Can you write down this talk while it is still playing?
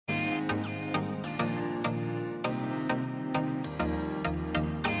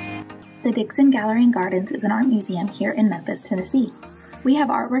The Dixon Gallery and Gardens is an art museum here in Memphis, Tennessee. We have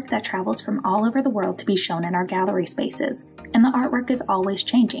artwork that travels from all over the world to be shown in our gallery spaces, and the artwork is always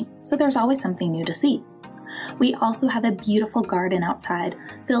changing, so there's always something new to see. We also have a beautiful garden outside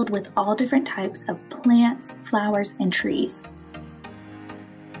filled with all different types of plants, flowers, and trees.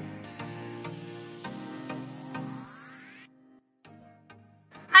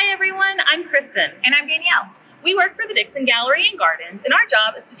 Hi everyone, I'm Kristen. And I'm Danielle. We work for the Dixon Gallery and Gardens, and our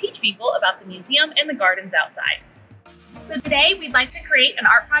job is to teach people about the museum and the gardens outside. So today we'd like to create an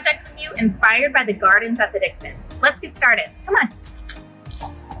art project for you inspired by the gardens at the Dixon. Let's get started. Come on.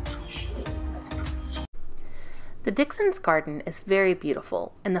 The Dixon's garden is very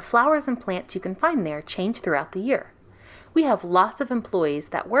beautiful, and the flowers and plants you can find there change throughout the year. We have lots of employees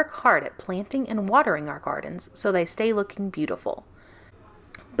that work hard at planting and watering our gardens so they stay looking beautiful.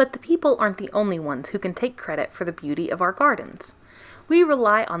 But the people aren't the only ones who can take credit for the beauty of our gardens. We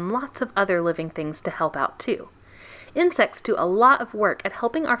rely on lots of other living things to help out too. Insects do a lot of work at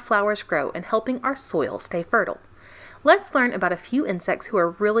helping our flowers grow and helping our soil stay fertile. Let's learn about a few insects who are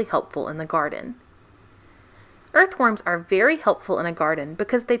really helpful in the garden. Earthworms are very helpful in a garden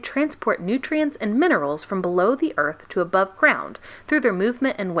because they transport nutrients and minerals from below the earth to above ground through their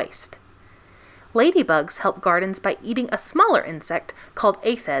movement and waste. Ladybugs help gardens by eating a smaller insect called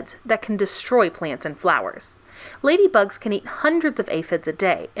aphids that can destroy plants and flowers. Ladybugs can eat hundreds of aphids a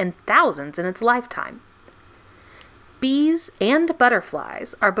day and thousands in its lifetime. Bees and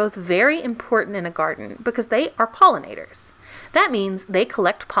butterflies are both very important in a garden because they are pollinators. That means they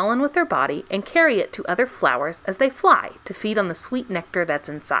collect pollen with their body and carry it to other flowers as they fly to feed on the sweet nectar that's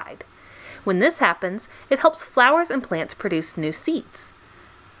inside. When this happens, it helps flowers and plants produce new seeds.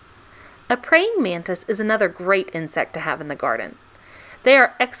 A praying mantis is another great insect to have in the garden. They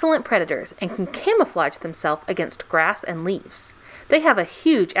are excellent predators and can camouflage themselves against grass and leaves. They have a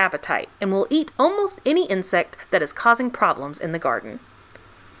huge appetite and will eat almost any insect that is causing problems in the garden.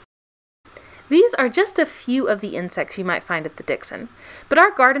 These are just a few of the insects you might find at the Dixon, but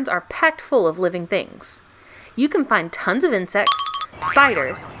our gardens are packed full of living things. You can find tons of insects,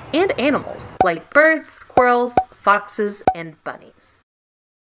 spiders, and animals like birds, squirrels, foxes, and bunnies.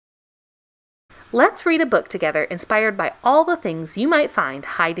 Let's read a book together inspired by all the things you might find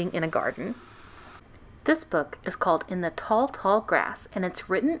hiding in a garden. This book is called In the Tall, Tall Grass, and it's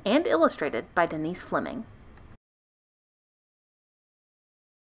written and illustrated by Denise Fleming.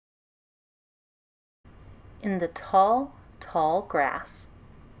 In the tall, tall grass.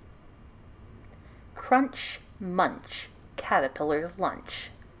 Crunch, munch, caterpillar's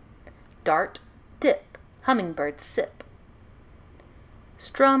lunch. Dart, dip, hummingbird sip.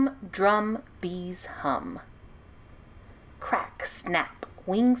 Strum, drum, bees hum. Crack, snap,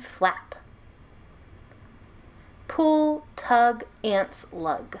 wings flap. Pull, tug, ants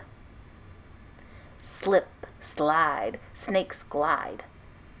lug. Slip, slide, snakes glide.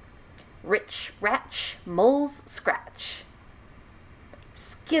 Rich, ratch, moles scratch.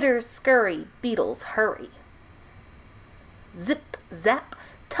 Skitter, scurry, beetles hurry. Zip, zap,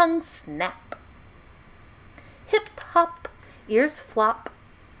 tongue snap. Hip, hop, ears flop.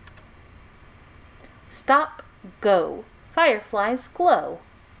 Stop, go, fireflies glow.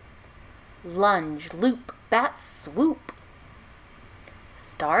 Lunge, loop, bats swoop.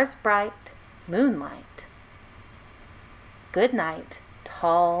 Stars bright, moonlight. Good night,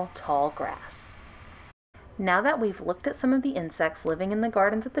 tall, tall grass. Now that we've looked at some of the insects living in the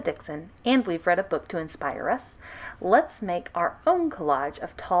gardens at the Dixon, and we've read a book to inspire us, let's make our own collage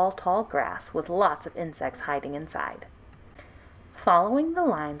of tall, tall grass with lots of insects hiding inside. Following the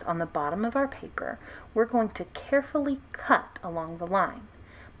lines on the bottom of our paper, we're going to carefully cut along the line.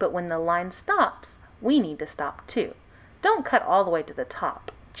 But when the line stops, we need to stop too. Don't cut all the way to the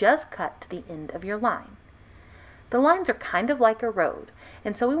top, just cut to the end of your line. The lines are kind of like a road,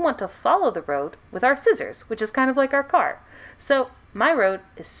 and so we want to follow the road with our scissors, which is kind of like our car. So my road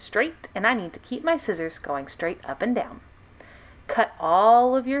is straight, and I need to keep my scissors going straight up and down. Cut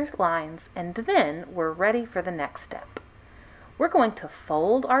all of your lines, and then we're ready for the next step. We're going to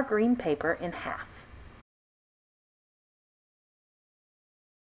fold our green paper in half.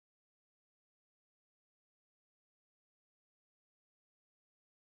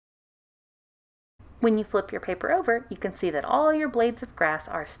 When you flip your paper over, you can see that all your blades of grass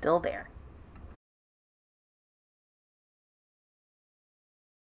are still there.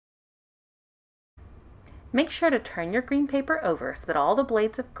 Make sure to turn your green paper over so that all the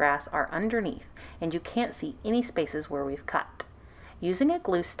blades of grass are underneath and you can't see any spaces where we've cut. Using a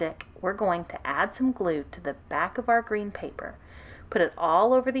glue stick, we're going to add some glue to the back of our green paper. Put it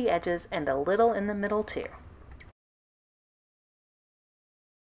all over the edges and a little in the middle too.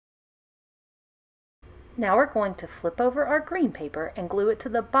 Now we're going to flip over our green paper and glue it to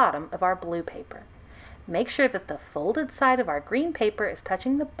the bottom of our blue paper. Make sure that the folded side of our green paper is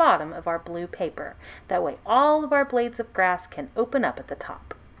touching the bottom of our blue paper. That way all of our blades of grass can open up at the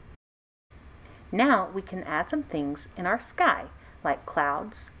top. Now we can add some things in our sky, like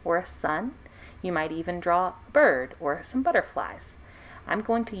clouds or a sun. You might even draw a bird or some butterflies. I'm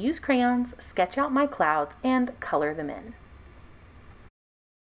going to use crayons, sketch out my clouds, and color them in.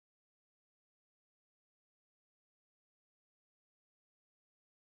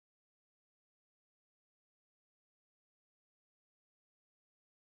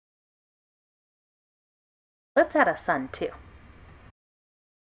 Let's add a sun too.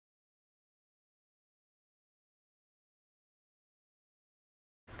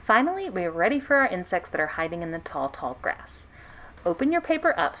 Finally, we're ready for our insects that are hiding in the tall grass. Open your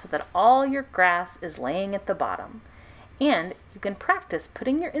paper up so that all your grass is laying at the bottom. And you can practice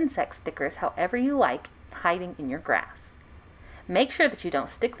putting your insect stickers however you like hiding in your grass. Make sure that you don't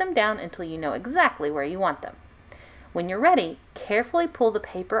stick them down until you know exactly where you want them. When you're ready, carefully pull the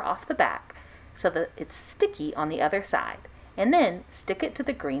paper off the back so that it's sticky on the other side, and then stick it to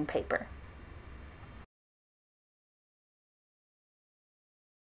the green paper.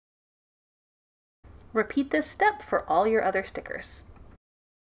 Repeat this step for all your other stickers.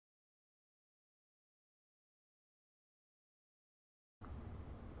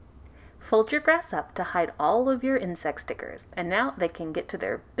 Fold your grass up to hide all of your insect stickers, and now they can get to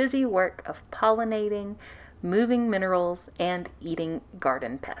their busy work of pollinating, moving minerals, and eating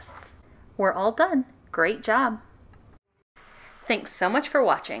garden pests. We're all done. Great job! Thanks so much for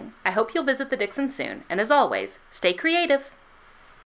watching. I hope you'll visit the Dixon soon, and as always, stay creative!